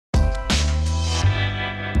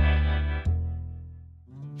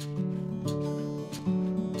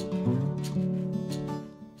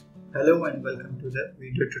Hello and welcome to the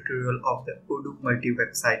video tutorial of the Odoo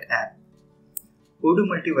multi-website app. Odoo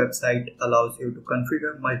multi-website allows you to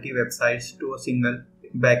configure multi-websites to a single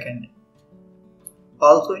backend.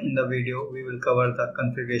 Also in the video, we will cover the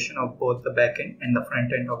configuration of both the backend and the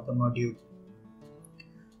front end of the module.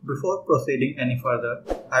 Before proceeding any further,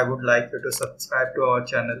 I would like you to subscribe to our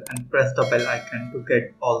channel and press the bell icon to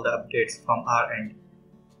get all the updates from our end.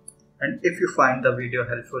 And if you find the video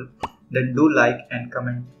helpful, then do like and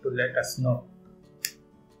comment to let us know.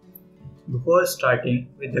 Before starting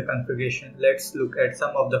with the configuration, let's look at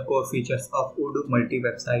some of the core features of Odoo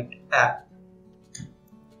multi-website app.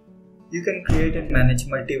 You can create and manage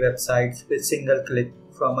multi-websites with single click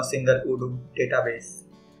from a single Odoo database.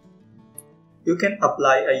 You can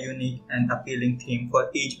apply a unique and appealing theme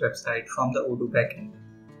for each website from the Odoo backend.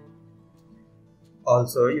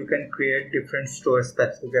 Also, you can create different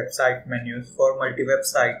store-specific website menus for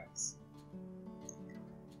multi-websites.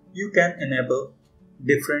 You can enable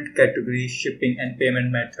different categories, shipping and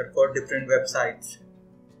payment method for different websites.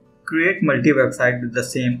 Create multi-website with the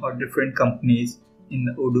same or different companies in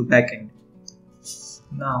the Odoo backend.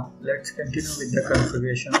 Now, let's continue with the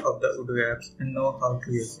configuration of the Odoo apps and know how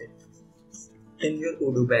to use it. In your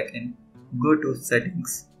Odoo backend, go to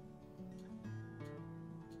Settings,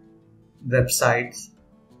 Websites.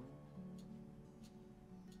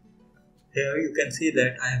 Here you can see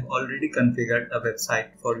that I have already configured a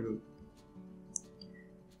website for you.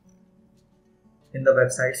 In the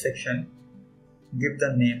website section, give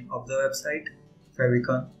the name of the website,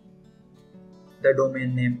 favicon, the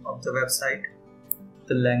domain name of the website,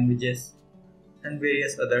 the languages, and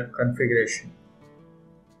various other configuration.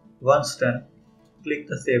 Once done, click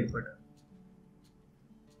the Save button.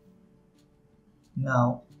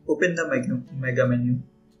 Now, open the mega menu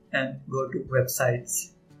and go to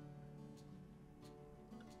Websites,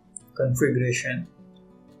 Configuration,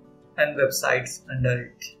 and Websites under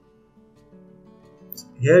it.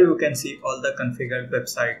 Here you can see all the configured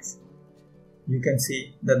websites. You can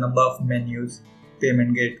see the number of menus,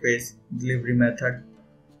 payment gateways, delivery method,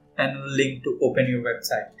 and a link to open your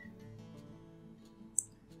website.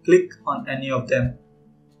 Click on any of them.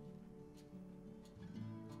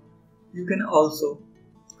 You can also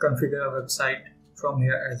configure a website from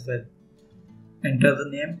here as well. Enter the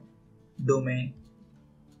name, domain,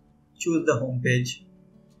 choose the home page,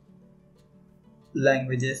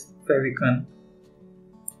 languages, favicon.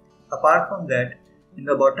 Apart from that, in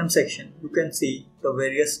the bottom section, you can see the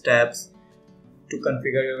various tabs to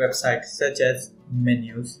configure your website, such as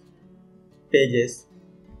menus, pages,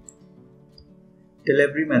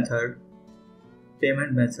 delivery method,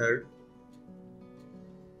 payment method,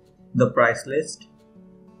 the price list,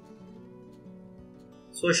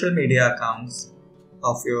 social media accounts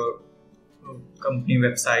of your company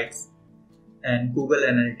websites, and Google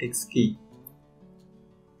Analytics key.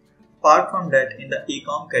 Apart from that, in the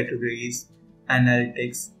e-com categories,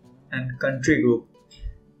 analytics, and country group,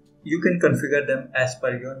 you can configure them as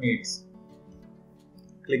per your needs.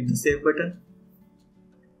 Click the Save button.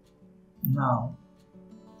 Now,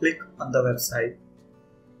 click on the website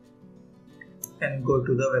and go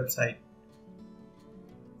to the website.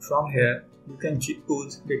 From here, you can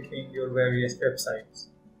choose between your various websites.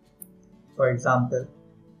 For example,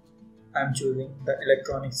 I am choosing the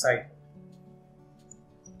electronic site.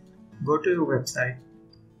 Go to your website,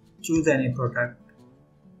 choose any product,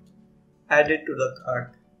 add it to the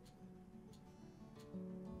cart.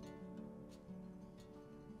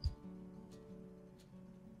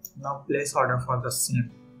 Now place order for the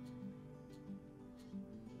same.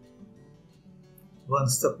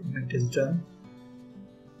 Once the payment is done,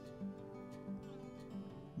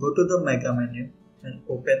 go to the mega menu and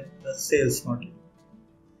open the sales module.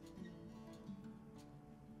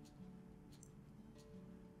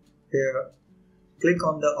 Here, click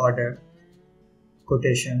on the order,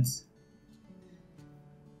 quotations,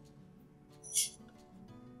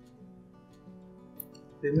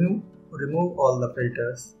 remove all the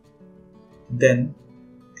filters, then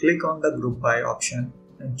click on the group by option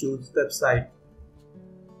and choose website.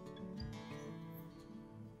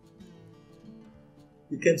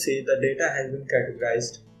 You can see the data has been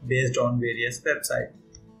categorized based on various websites.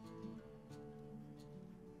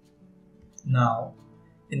 Now,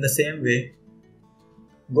 in the same way,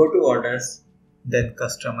 go to orders, then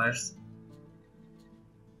customers,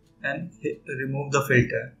 and remove the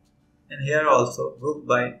filter. And here also group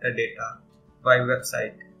by the data by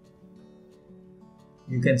website.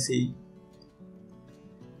 You can see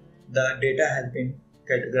the data has been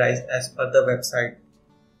categorized as per the website.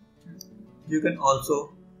 You can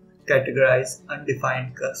also categorize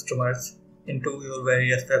undefined customers into your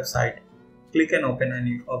various websites Click and open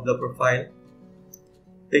any of the profile.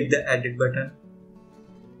 Pick the edit button.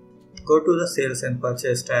 Go to the sales and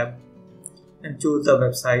purchase tab and choose the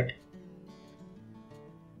website.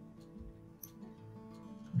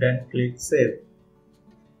 Then click save.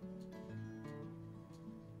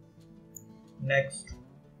 Next,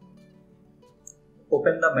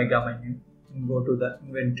 open the mega menu and go to the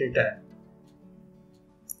inventory tab.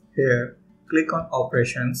 Here, click on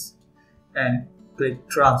operations and click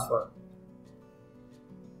transfer.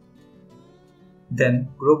 Then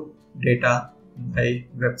group data by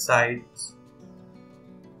websites.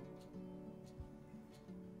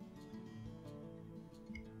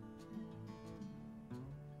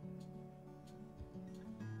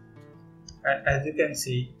 And as you can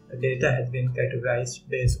see, the data has been categorized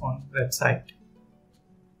based on website.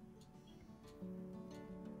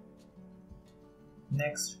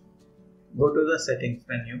 Next, go to the settings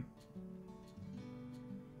menu.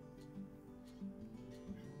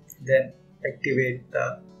 Then activate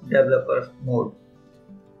the developer mode.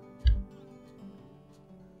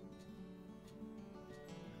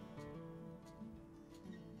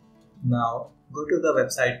 Now go to the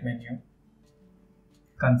website menu,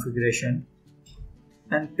 configuration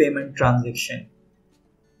and payment transaction.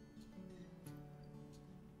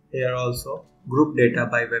 Here also group data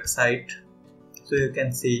by website, so you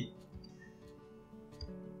can see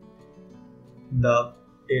the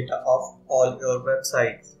data of all your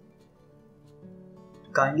websites.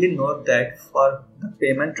 Kindly note that for the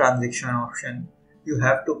payment transaction option, you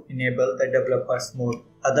have to enable the developers mode.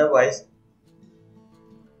 Otherwise,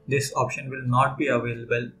 this option will not be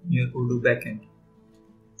available in your Odoo backend.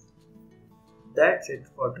 That's it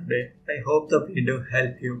for today. I hope the video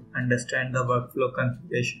helped you understand the workflow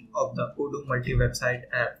configuration of the Odoo multi-website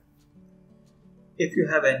app. If you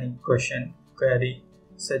have any question, query,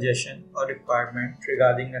 suggestion or requirement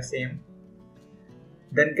regarding the same,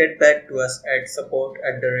 then get back to us at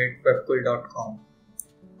support@webkul.com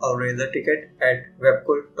or raise a ticket at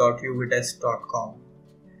webkul.uvidesk.com.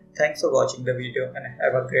 Thanks for watching the video and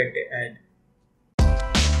have a great day ahead.